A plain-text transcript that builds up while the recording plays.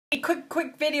A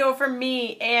quick video from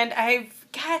me, and I've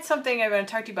got something I want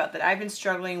to talk to you about that I've been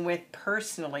struggling with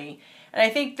personally. And I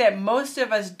think that most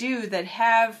of us do that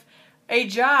have a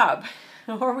job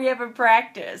or we have a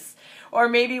practice or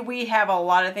maybe we have a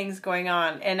lot of things going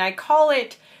on. And I call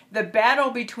it the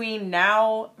battle between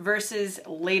now versus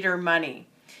later money.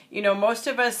 You know, most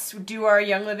of us do our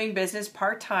Young Living business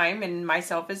part-time, and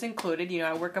myself is included. You know,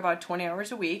 I work about 20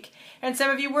 hours a week, and some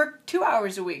of you work 2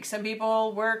 hours a week. Some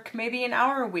people work maybe an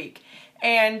hour a week.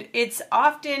 And it's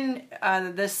often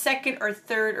the second or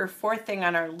third or fourth thing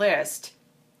on our list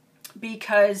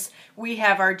because we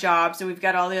have our jobs and we've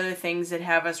got all the other things that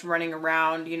have us running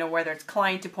around, you know, whether it's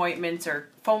client appointments or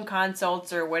phone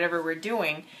consults or whatever we're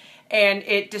doing, and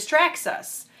it distracts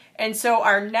us. And so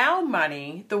our now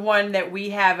money, the one that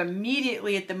we have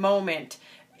immediately at the moment,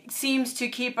 seems to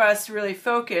keep us really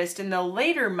focused. And the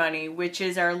later money, which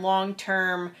is our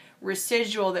long-term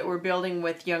residual that we're building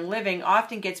with Young Living,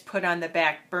 often gets put on the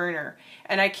back burner.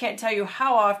 And I can't tell you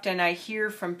how often I hear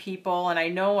from people, and I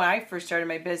know when I first started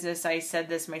my business, I said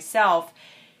this myself,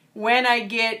 when I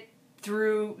get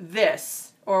through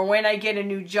this, or when I get a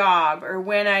new job, or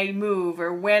when I move,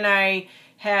 or when I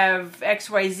have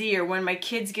XYZ, or when my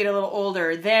kids get a little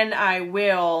older, then I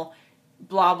will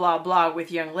blah, blah, blah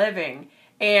with Young Living.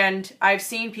 And I've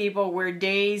seen people where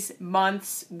days,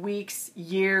 months, weeks,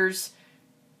 years,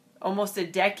 almost a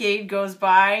decade goes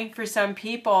by for some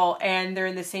people, and they're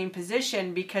in the same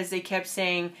position because they kept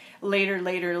saying later,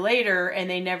 later, later, and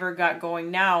they never got going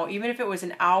now. Even if it was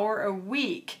an hour a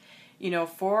week, you know,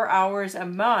 4 hours a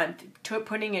month,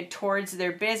 putting it towards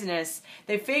their business,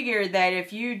 they figure that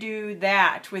if you do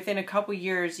that within a couple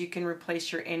years, you can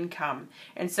replace your income.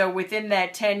 And so within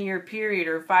that 10-year period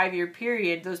or 5-year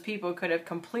period, those people could have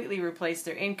completely replaced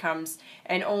their incomes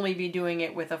and only be doing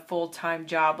it with a full-time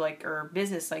job like or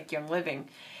business like Young Living.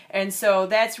 And so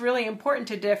that's really important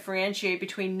to differentiate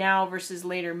between now versus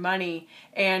later money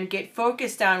and get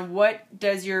focused on what do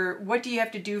you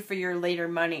have to do for your later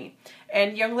money.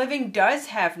 And Young Living does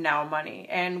have now money,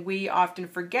 and we often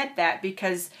forget that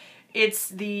because it's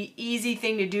the easy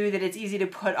thing to do that it's easy to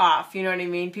put off. You know what I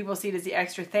mean? People see it as the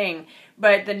extra thing.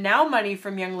 But the now money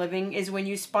from Young Living is when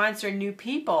you sponsor new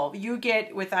people. You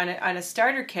get on a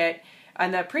starter kit,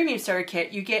 on the premium starter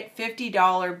kit, you get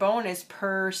 $50 bonus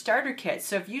per starter kit.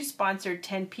 So if you sponsored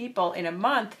 10 people in a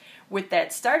month with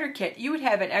that starter kit, you would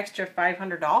have an extra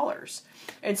 $500.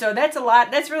 And so that's a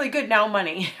lot. That's really good now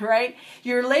money, right?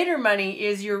 Your later money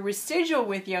is your residual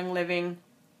with Young Living,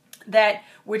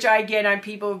 which I get on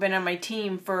people who've been on my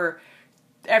team for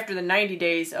after the 90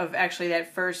 days of actually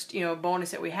that first, you know,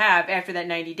 bonus that we have. After that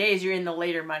 90 days, you're in the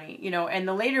later money, you know, and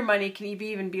the later money can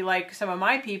even be like some of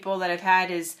my people that I've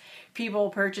had is people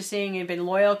purchasing and been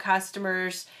loyal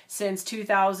customers since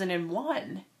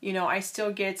 2001. You know, I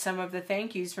still get some of the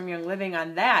thank yous from Young Living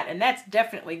on that, and that's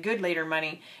definitely good later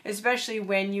money, especially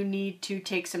when you need to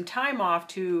take some time off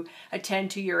to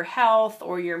attend to your health,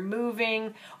 or you're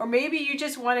moving, or maybe you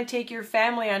just want to take your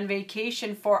family on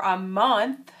vacation for a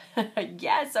month.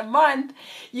 Yes, a month.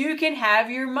 You can have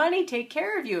your money take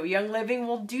care of you. Young Living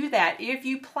will do that if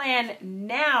you plan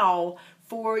now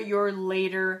for your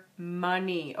later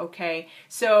money, okay?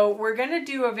 So we're going to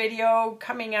do a video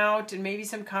coming out and maybe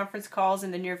some conference calls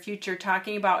in the near future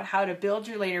talking about how to build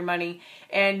your later money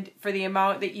and for the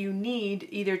amount that you need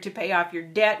either to pay off your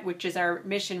debt, which is our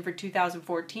mission for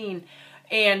 2014,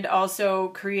 and also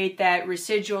create that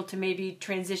residual to maybe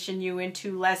transition you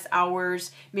into less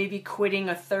hours, maybe quitting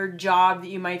a third job that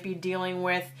you might be dealing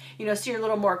with, you know, so you're a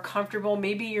little more comfortable.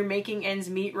 Maybe you're making ends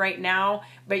meet right now,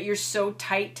 but you're so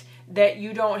tight that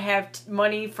you don't have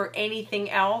money for anything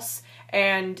else,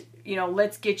 and you know,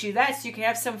 let's get you that so you can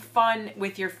have some fun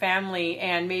with your family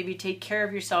and maybe take care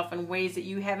of yourself in ways that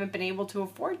you haven't been able to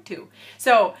afford to.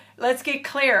 So let's get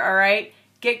clear, all right?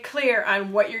 Get clear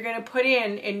on what you're going to put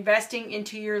in, investing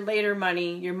into your later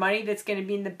money, your money that's going to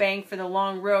be in the bank for the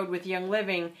long road with Young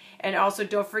Living. And also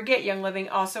don't forget, Young Living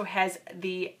also has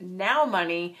the now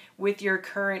money with your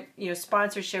current, you know,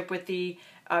 sponsorship with the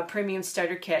premium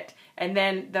starter kit. And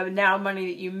then the now money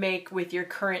that you make with your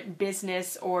current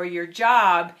business or your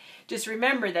job, just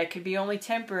remember that could be only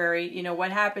temporary. You know,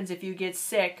 what happens if you get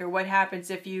sick, or what happens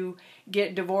if you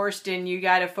get divorced and you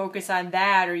got to focus on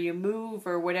that, or you move,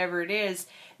 or whatever it is,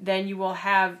 then you will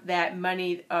have that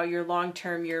money, your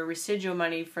long-term, your residual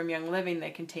money from Young Living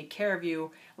that can take care of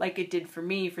you like it did for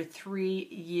me for 3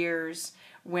 years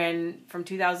when from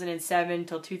 2007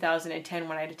 till 2010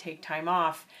 when I had to take time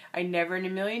off. I never in a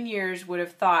million years would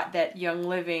have thought that Young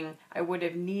Living I would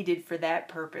have needed for that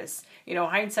purpose. You know,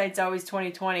 hindsight's always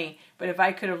 20/20, but if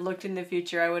I could have looked in the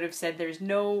future, I would have said there's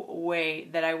no way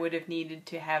that I would have needed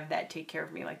to have that take care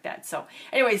of me like that. So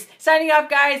anyways, signing off,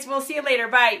 guys. We'll see you later.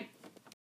 Bye.